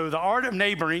 And so the art of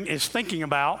neighboring is thinking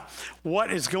about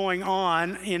what is going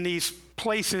on in these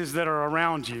places that are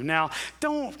around you. Now,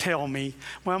 don't tell me,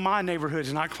 well, my neighborhood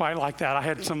is not quite like that. I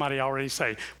had somebody already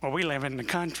say, well, we live in the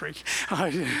country.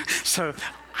 So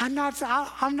I'm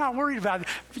not worried about it.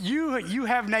 You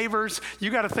have neighbors. You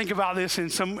got to think about this in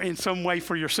some way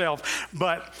for yourself.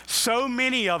 But so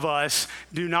many of us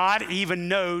do not even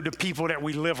know the people that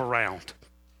we live around.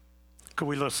 Could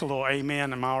we listen a little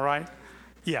amen? Am I all right?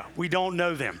 Yeah, we don't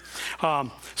know them.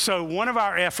 So one of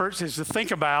our efforts is to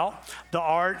think about the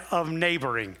art of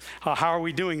neighboring. How are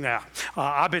we doing that?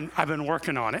 I've been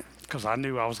working on it because I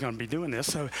knew I was going to be doing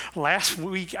this. So last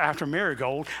week after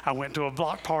Marigold, I went to a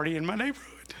block party in my neighborhood.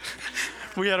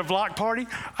 We had a block party.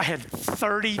 I had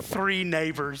 33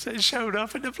 neighbors that showed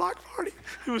up at the block party.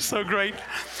 It was so great.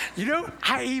 You know,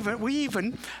 we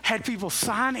even had people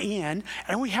sign in,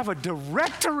 and we have a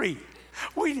directory.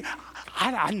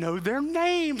 I know their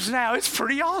names now. It's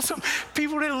pretty awesome.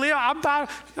 People that live,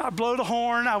 I blow the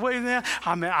horn. I wave them.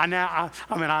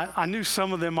 I knew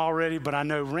some of them already, but I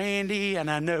know Randy,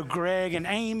 and I know Greg and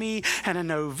Amy, and I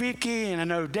know Vicky, and I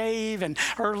know Dave, and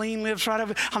Erlene lives right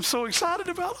over. I'm so excited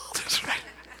about all this. Right?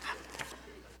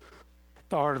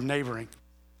 The art of neighboring,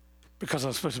 because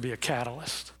I'm supposed to be a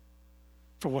catalyst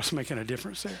for what's making a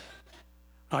difference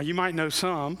there. You might know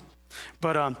some,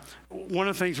 but one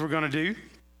of the things we're going to do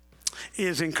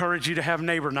is encourage you to have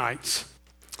neighbor nights.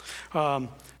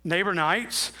 Neighbor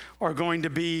nights are going to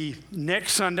be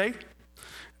next Sunday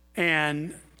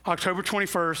and October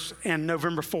 21st and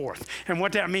November 4th. And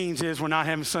what that means is we're not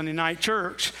having Sunday night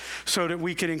church so that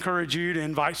we can encourage you to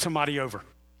invite somebody over.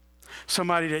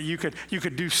 Somebody that you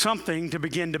could do something to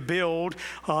begin to build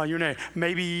your name.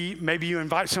 Maybe you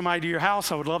invite somebody to your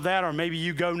house. I would love that. Or maybe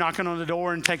you go knocking on the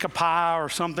door and take a pie or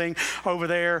something over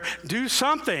there. Do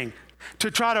something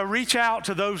to try to reach out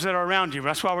to those that are around you.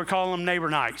 That's why we're calling them neighbor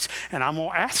nights. And I'm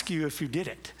going to ask you if you did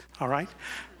it, all right?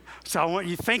 So I want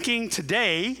you thinking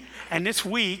today and this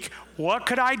week, what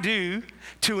could I do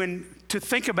to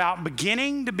think about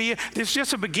beginning to be, this is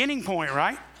just a beginning point,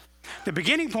 right? The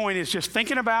beginning point is just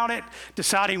thinking about it,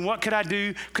 deciding what could I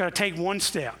do, could I take one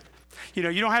step? You know,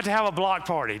 you don't have to have a block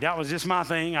party. That was just my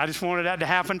thing. I just wanted that to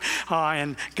happen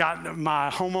and got my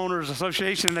homeowners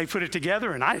association, and they put it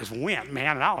together, and I just went,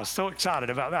 man, and I was so excited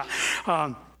about that.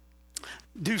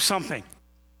 Do something.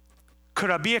 Could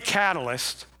I be a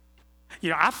catalyst? You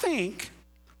know, I think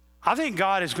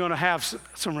God is going to have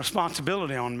some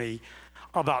responsibility on me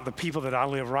about the people that I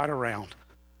live right around.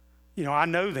 You know, I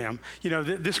know them. You know,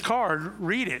 this card,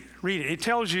 read it. It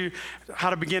tells you how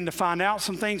to begin to find out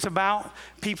some things about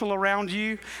people around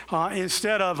you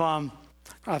instead of,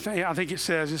 I think it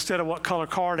says, instead of what color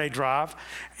car they drive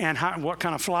and what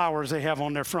kind of flowers they have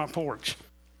on their front porch.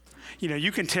 You know,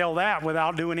 you can tell that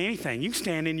without doing anything. You can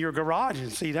stand in your garage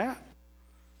and see that.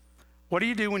 What do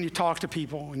you do when you talk to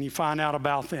people and you find out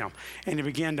about them and you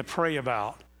begin to pray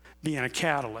about being a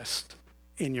catalyst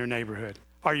in your neighborhood?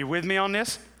 Are you with me on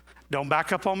this? Don't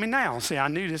back up on me now. See, I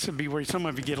knew this would be where some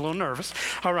of you get a little nervous.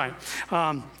 All right.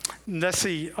 Let's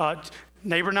see.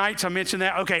 Neighbor nights, I mentioned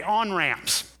that. Okay,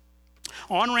 on-ramps.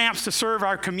 On-ramps to serve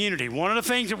our community. One of the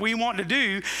things that we want to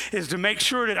do is to make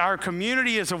sure that our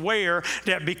community is aware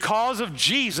that because of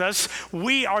Jesus,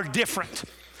 we are different.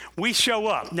 We show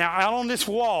up. Now, out on this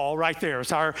wall right there,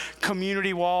 it's our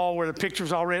community wall where the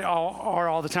pictures already are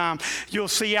all the time. You'll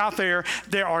see out there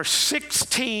are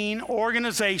 16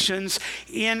 organizations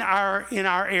in our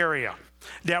area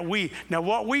that now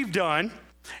what we've done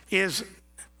is,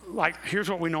 like, here's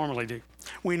what we normally do.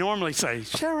 We normally say,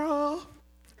 Cheryl,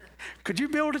 could you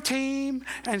build a team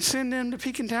and send them to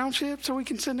Pekin Township so we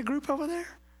can send a group over there?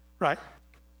 Right?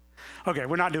 Okay,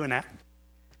 we're not doing that.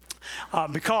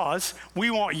 Because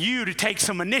we want you to take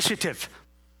some initiative.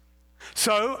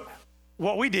 So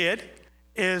what we did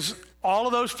is all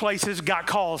of those places got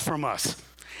calls from us.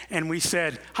 And we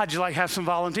said, how'd you like to have some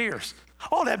volunteers?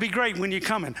 Oh, that'd be great. When you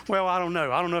coming? Well, I don't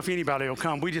know. I don't know if anybody will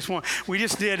come. We did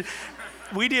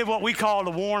what we call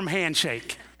a warm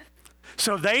handshake.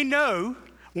 So they know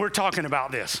we're talking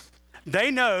about this.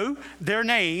 They know their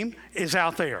name is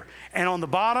out there. And on the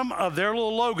bottom of their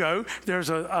little logo, there's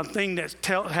a thing that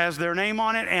has their name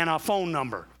on it and a phone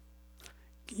number.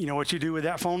 You know what you do with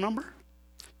that phone number?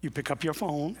 You pick up your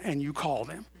phone and you call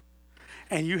them.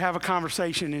 and you have a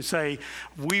conversation and say,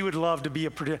 we would love to be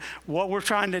what we're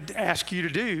trying to ask you to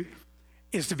do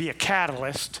is to be a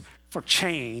catalyst for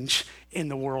change in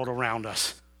the world around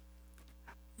us.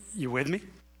 You with me?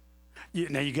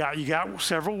 Now you got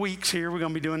several weeks here. We're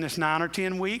going to be doing this 9 or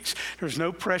 10 weeks. There's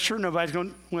no pressure. Nobody's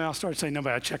going. Well, I'll start saying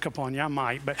nobody. I'll check up on you. I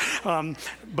might, but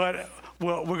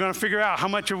well, we're going to figure out how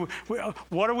much.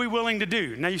 What are we willing to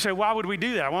do? Now you say, why would we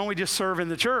do that? Why don't we just serve in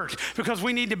the church? Because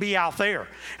we need to be out there.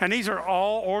 And these are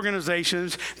all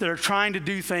organizations that are trying to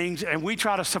do things, and we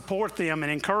try to support them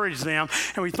and encourage them.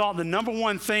 And we thought the number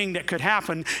one thing that could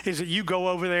happen is that you go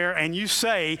over there and you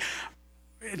say,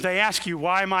 they ask you,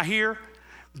 why am I here?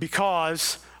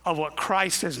 Because of what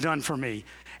Christ has done for me.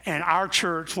 And our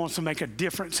church wants to make a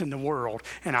difference in the world,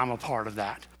 and I'm a part of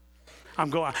that.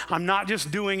 I'm not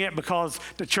just doing it because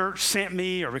the church sent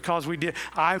me or because we did.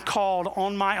 I called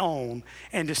on my own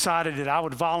and decided that I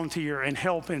would volunteer and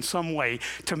help in some way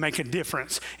to make a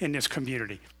difference in this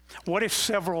community. What if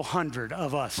several hundred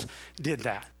of us did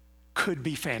that? Could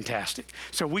be fantastic.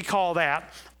 So we call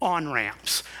that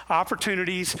on-ramps,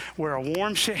 opportunities where a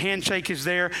warm handshake is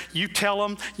there. You tell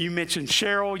them, you mention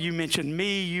Cheryl, you mention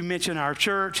me, you mention our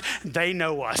church. They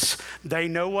know us. They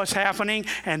know what's happening,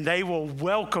 and they will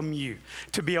welcome you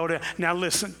to be able to. Now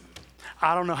listen,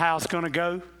 I don't know how it's going to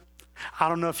go. I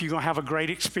don't know if you're going to have a great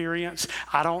experience.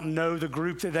 I don't know the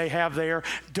group that they have there.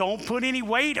 Don't put any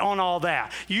weight on all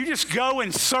that. You just go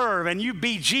and serve, and you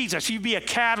be Jesus. You be a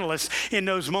catalyst in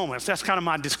those moments. That's kind of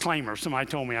my disclaimer. Somebody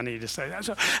told me I needed to say that.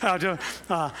 So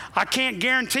I can't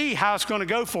guarantee how it's going to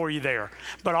go for you there,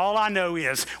 but all I know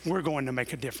is we're going to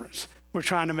make a difference. We're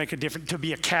trying to make a difference, to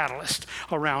be a catalyst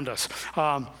around us.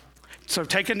 So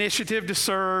take initiative to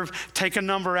serve, take a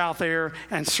number out there,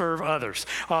 and serve others.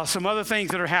 Some other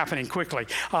things that are happening quickly.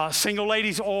 Single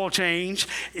Ladies Oil Change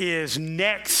is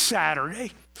next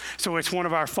Saturday. So it's one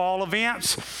of our fall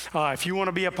events. If you want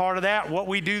to be a part of that, what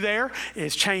we do there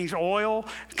is change oil,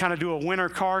 kind of do a winter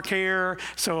car care.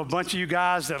 So a bunch of you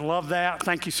guys that love that,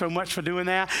 thank you so much for doing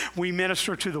that. We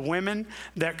minister to the women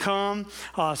that come.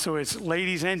 So it's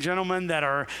ladies and gentlemen that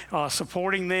are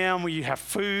supporting them. We have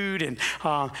food and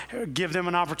give them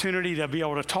an opportunity to be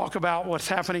able to talk about what's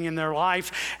happening in their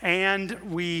life. And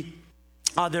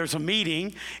there's a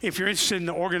meeting. If you're interested in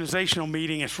the organizational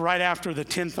meeting, it's right after the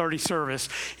 10:30 service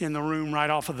in the room right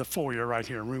off of the foyer right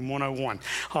here, room 101.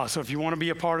 So if you want to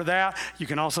be a part of that, you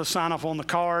can also sign up on the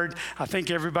card. I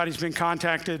think everybody's been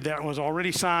contacted that was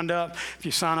already signed up. If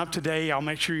you sign up today, I'll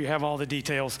make sure you have all the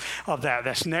details of that.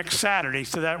 That's next Saturday,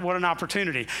 so what an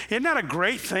opportunity. Isn't that a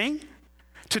great thing?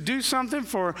 To do something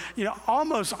for,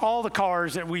 almost all the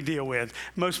cars that we deal with,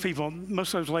 most of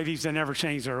those ladies, they never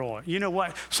change their oil. You know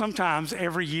what? Sometimes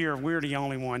every year we're the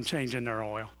only one changing their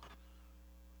oil.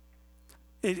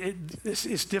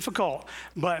 It's difficult,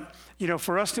 but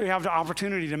for us to have the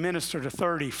opportunity to minister to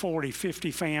 30, 40,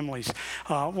 50 families,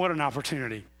 what an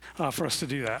opportunity for us to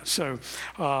do that. So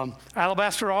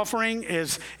Alabaster Offering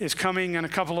is coming in a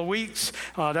couple of weeks.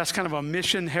 That's kind of a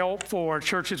mission help for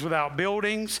Churches Without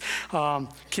Buildings.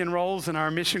 Ken Rolls and our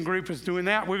mission group is doing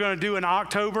that. We're going to do an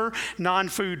October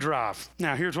non-food drive.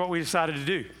 Now, here's what we decided to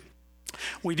do.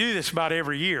 We do this about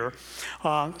every year.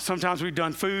 Sometimes we've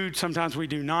done food, sometimes we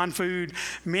do non-food.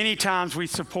 Many times we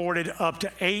supported up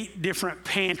to 8 different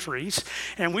pantries,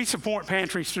 and we support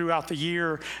pantries throughout the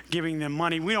year, giving them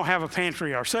money. We don't have a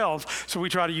pantry ourselves, so we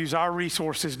try to use our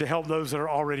resources to help those that are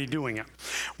already doing it.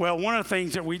 Well, two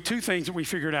things that we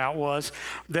figured out was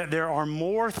that there are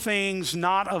more things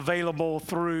not available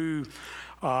through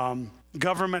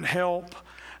government help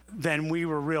than we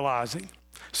were realizing.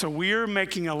 So we're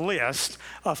making a list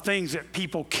of things that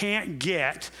people can't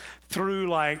get through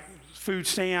like food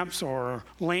stamps or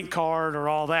link card or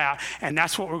all that, and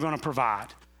that's what we're going to provide.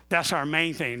 That's our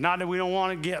main thing. Not that we don't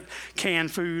want to get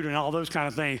canned food and all those kind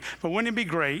of things, but wouldn't it be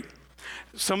great?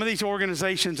 Some of these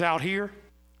organizations out here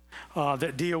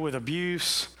that deal with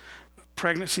abuse,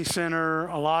 pregnancy center,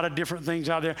 a lot of different things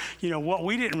out there. What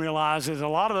we didn't realize is a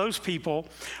lot of those people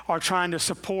are trying to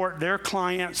support their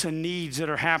clients and needs that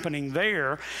are happening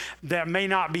there that may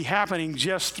not be happening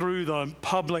just through the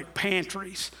public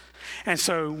pantries. And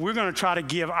so we're going to try to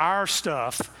give our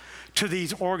stuff to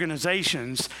these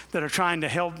organizations that are trying to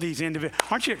help these individuals.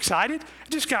 Aren't you excited? It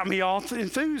just got me all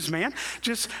enthused, man.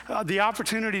 Just the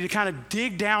opportunity to kind of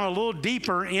dig down a little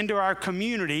deeper into our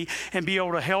community and be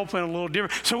able to help in a little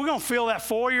different. So we're going to fill that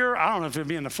foyer. I don't know if it'll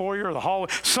be in the foyer or the hallway.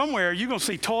 Somewhere you're going to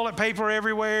see toilet paper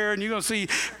everywhere, and you're going to see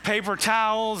paper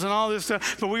towels and all this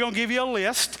stuff. But we're going to give you a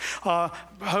list.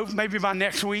 hope maybe by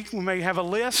next week we may have a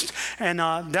list, and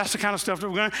that's the kind of stuff that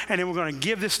we're going to, and then we're going to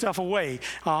give this stuff away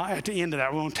at the end of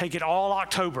that. We're going to take it all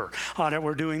October that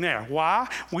we're doing there. Why?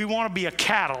 We want to be a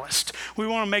catalyst. We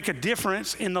want to make a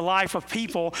difference in the life of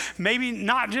people, maybe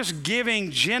not just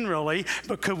giving generally,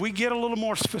 but could we get a little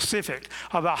more specific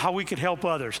about how we could help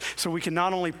others? So we can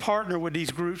not only partner with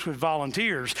these groups with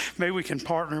volunteers, maybe we can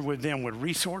partner with them with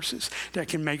resources that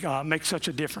can make such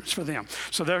a difference for them.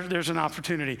 So there's an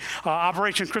opportunity.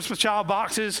 Operation Christmas Child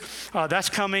Boxes, that's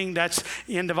coming. That's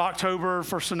end of October,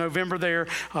 1st of November there.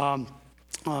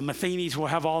 Matheny's will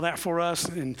have all that for us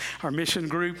in our mission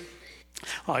group.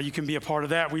 You can be a part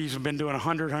of that. We've been doing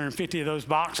 150 of those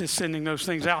boxes, sending those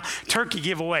things out. Turkey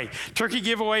giveaway. Turkey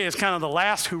giveaway is kind of the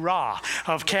last hurrah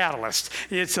of Catalyst.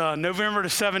 It's November the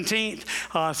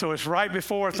 17th, so it's right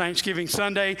before Thanksgiving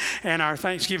Sunday and our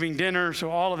Thanksgiving dinner,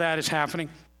 so all of that is happening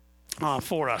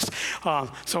for us.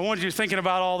 So I wanted you thinking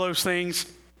about all those things.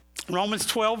 Romans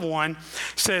 12:1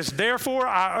 says, "Therefore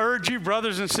I urge you,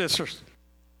 brothers and sisters,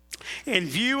 in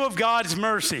view of God's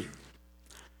mercy,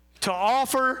 to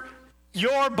offer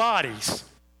your bodies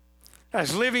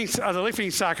as a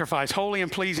living sacrifice, holy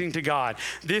and pleasing to God.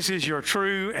 This is your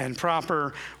true and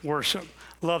proper worship."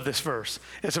 Love this verse.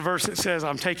 It's a verse that says,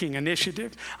 I'm taking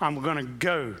initiative. I'm going to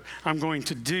go. I'm going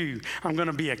to do. I'm going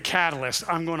to be a catalyst.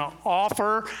 I'm going to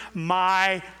offer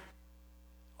my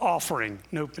offering.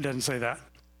 Nope, it doesn't say that.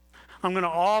 I'm going to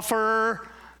offer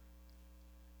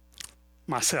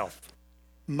myself,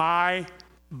 my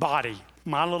body,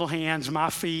 my little hands, my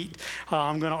feet.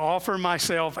 I'm going to offer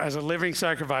myself as a living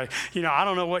sacrifice. You know, I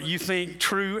don't know what you think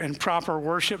true and proper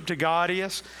worship to God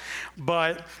is,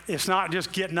 but it's not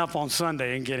just getting up on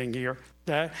Sunday and getting here.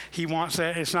 That he wants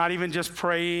that. It's not even just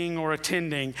praying or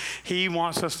attending. He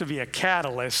wants us to be a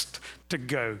catalyst to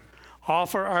go.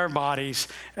 Offer our bodies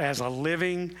as a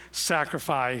living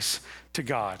sacrifice to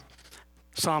God.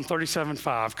 Psalm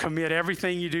 37:5, commit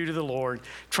everything you do to the Lord.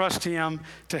 Trust him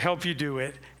to help you do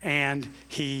it, and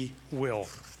he will.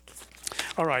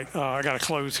 All right, I got to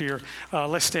close here.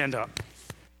 Let's stand up.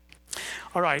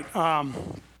 All right.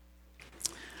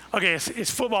 Okay,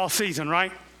 it's football season,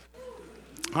 right?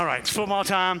 All right, it's football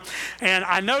time. And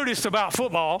I noticed about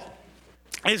football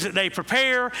is that they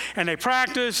prepare and they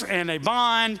practice and they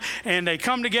bond and they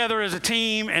come together as a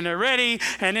team and they're ready,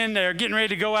 and then they're getting ready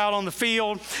to go out on the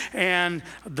field, and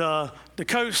the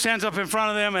coach stands up in front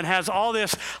of them and has all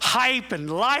this hype and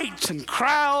lights and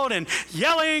crowd and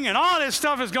yelling and all this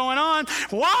stuff is going on.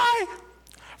 Why?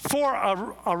 For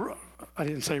I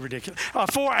didn't say ridiculous.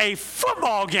 For a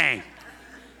football game.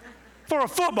 For a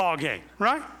football game,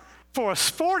 right? For a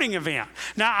sporting event.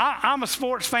 Now, I'm a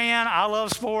sports fan. I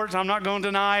love sports. I'm not going to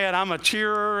deny it. I'm a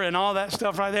cheerer and all that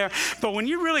stuff right there. But when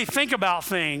you really think about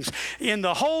things, in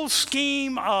the whole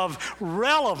scheme of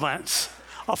relevance,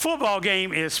 a football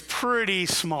game is pretty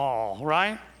small,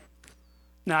 right?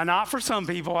 Now, not for some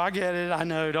people. I get it. I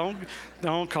know.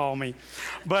 Don't call me.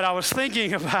 But I was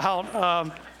thinking about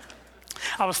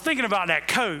that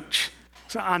coach.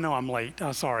 So I know I'm late.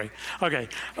 I'm sorry. Okay.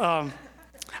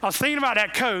 I was thinking about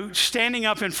that coach standing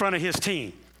up in front of his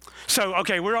team. So,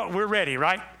 okay, we're ready,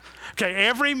 right? Okay,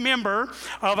 every member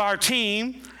of our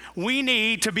team, we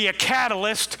need to be a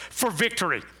catalyst for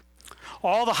victory.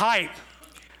 All the hype,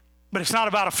 but it's not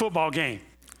about a football game.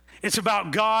 It's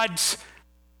about God's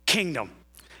kingdom.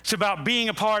 It's about being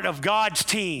a part of God's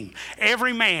team.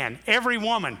 Every man, every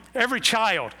woman, every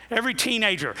child, every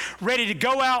teenager, ready to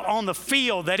go out on the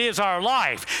field that is our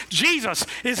life. Jesus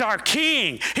is our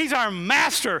King. He's our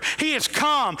Master. He has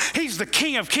come. He's the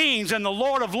King of Kings and the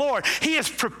Lord of Lords. He has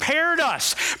prepared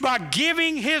us by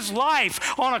giving his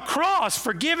life on a cross,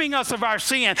 forgiving us of our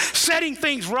sin, setting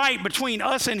things right between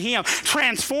us and him,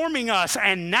 transforming us.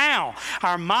 And now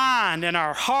our mind and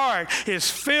our heart is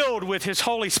filled with his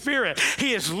Holy Spirit.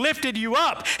 He has lifted you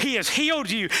up. He has healed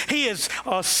you. He has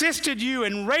assisted you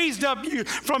and raised up you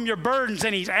from your burdens,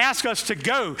 and he's asked us to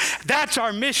go. That's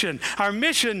our mission. Our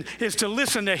mission is to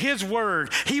listen to his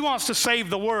word. He wants to save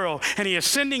the world, and he is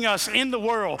sending us in the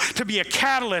world to be a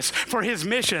catalyst for his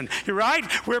mission. You're right?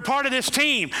 We're part of this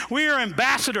team. We are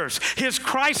ambassadors, his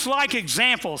Christ-like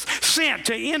examples, sent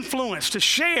to influence, to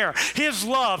share his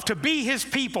love, to be his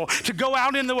people, to go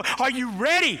out in the world. Are you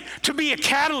ready to be a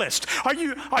catalyst? Are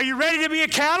you ready to be a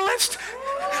catalyst?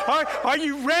 Are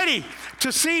you ready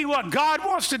to see what God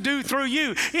wants to do through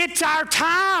you. It's our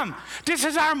time. This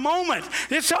is our moment.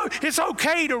 It's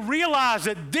okay to realize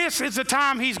that this is the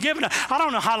time he's given us. I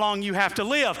don't know how long you have to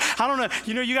live. I don't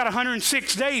know. You got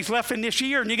 106 days left in this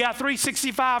year, and you got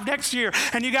 365 next year,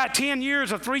 and you got 10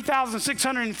 years of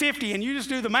 3,650, and you just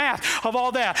do the math of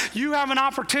all that. You have an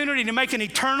opportunity to make an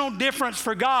eternal difference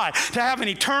for God, to have an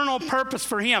eternal purpose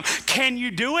for him. Can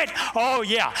you do it? Oh,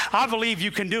 yeah. I believe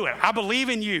you can do it. I believe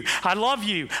in you. I love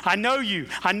you. I know you.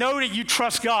 I know that you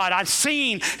trust God. I've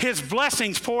seen his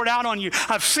blessings poured out on you.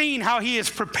 I've seen how he is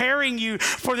preparing you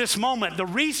for this moment. The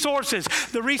resources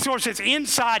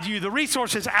inside you, the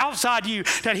resources outside you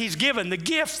that he's given, the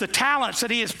gifts, the talents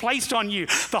that he has placed on you,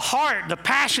 the heart, the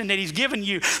passion that he's given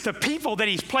you, the people that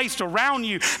he's placed around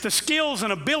you, the skills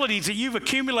and abilities that you've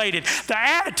accumulated, the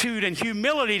attitude and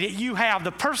humility that you have,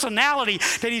 the personality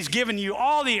that he's given you,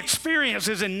 all the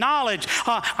experiences and knowledge.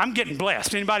 I'm getting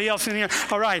blessed. Anybody else in here?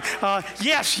 All right.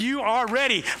 Yes, you are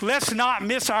ready. Let's not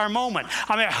miss our moment.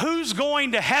 I mean, who's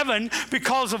going to heaven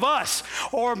because of us?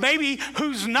 Or maybe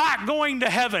who's not going to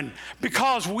heaven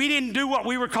because we didn't do what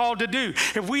we were called to do?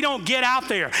 If we don't get out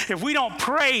there, if we don't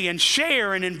pray and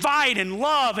share and invite and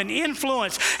love and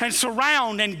influence and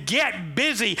surround and get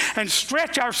busy and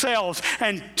stretch ourselves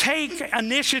and take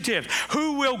initiative,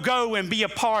 who will go and be a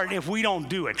part if we don't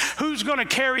do it? Who's going to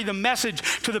carry the message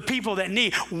to the people that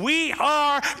need? We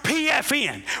are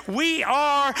PFN. We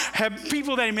are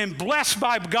people that have been blessed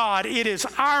by God. It is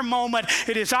our moment.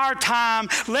 It is our time.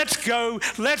 Let's go.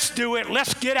 Let's do it.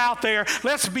 Let's get out there.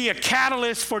 Let's be a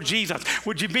catalyst for Jesus.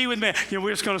 Would you be with me?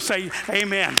 We're just going to say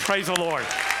amen. Praise the Lord.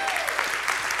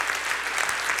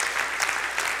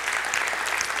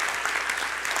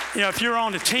 If you're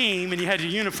on the team and you had your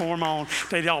uniform on,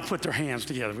 they'd all put their hands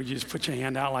together. Would you just put your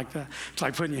hand out like that? It's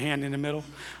like putting your hand in the middle.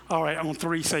 All right, on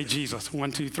 3, say Jesus.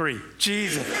 1, 2, 3.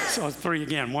 Jesus. So 3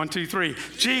 again. 1, 2, 3.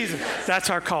 Jesus. That's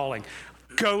our calling.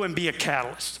 Go and be a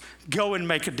catalyst. Go and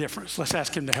make a difference. Let's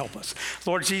ask him to help us.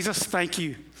 Lord Jesus, thank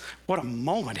you. What a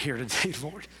moment here today,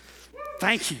 Lord.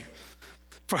 Thank you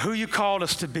for who you called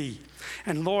us to be.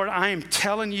 And Lord, I am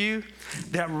telling you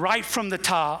that right from the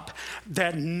top,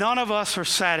 that none of us are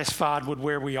satisfied with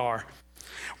where we are.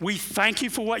 We thank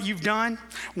you for what you've done.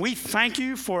 We thank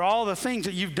you for all the things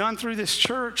that you've done through this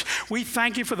church. We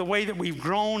thank you for the way that we've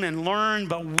grown and learned,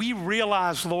 but we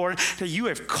realize, Lord, that you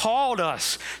have called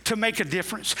us to make a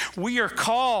difference. We are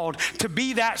called to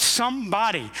be that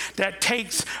somebody that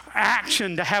takes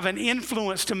action to have an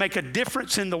influence to make a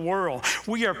difference in the world.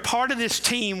 We are part of this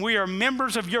team. We are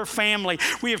members of your family.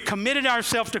 We have committed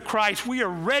ourselves to Christ. We are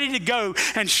ready to go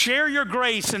and share your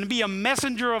grace and be a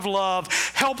messenger of love.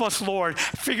 Help us, Lord.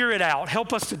 Figure it out.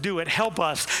 Help us to do it. Help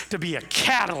us to be a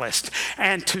catalyst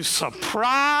and to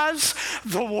surprise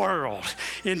the world.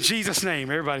 In Jesus' name,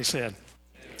 everybody said,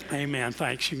 amen.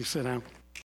 Thanks. You can sit down.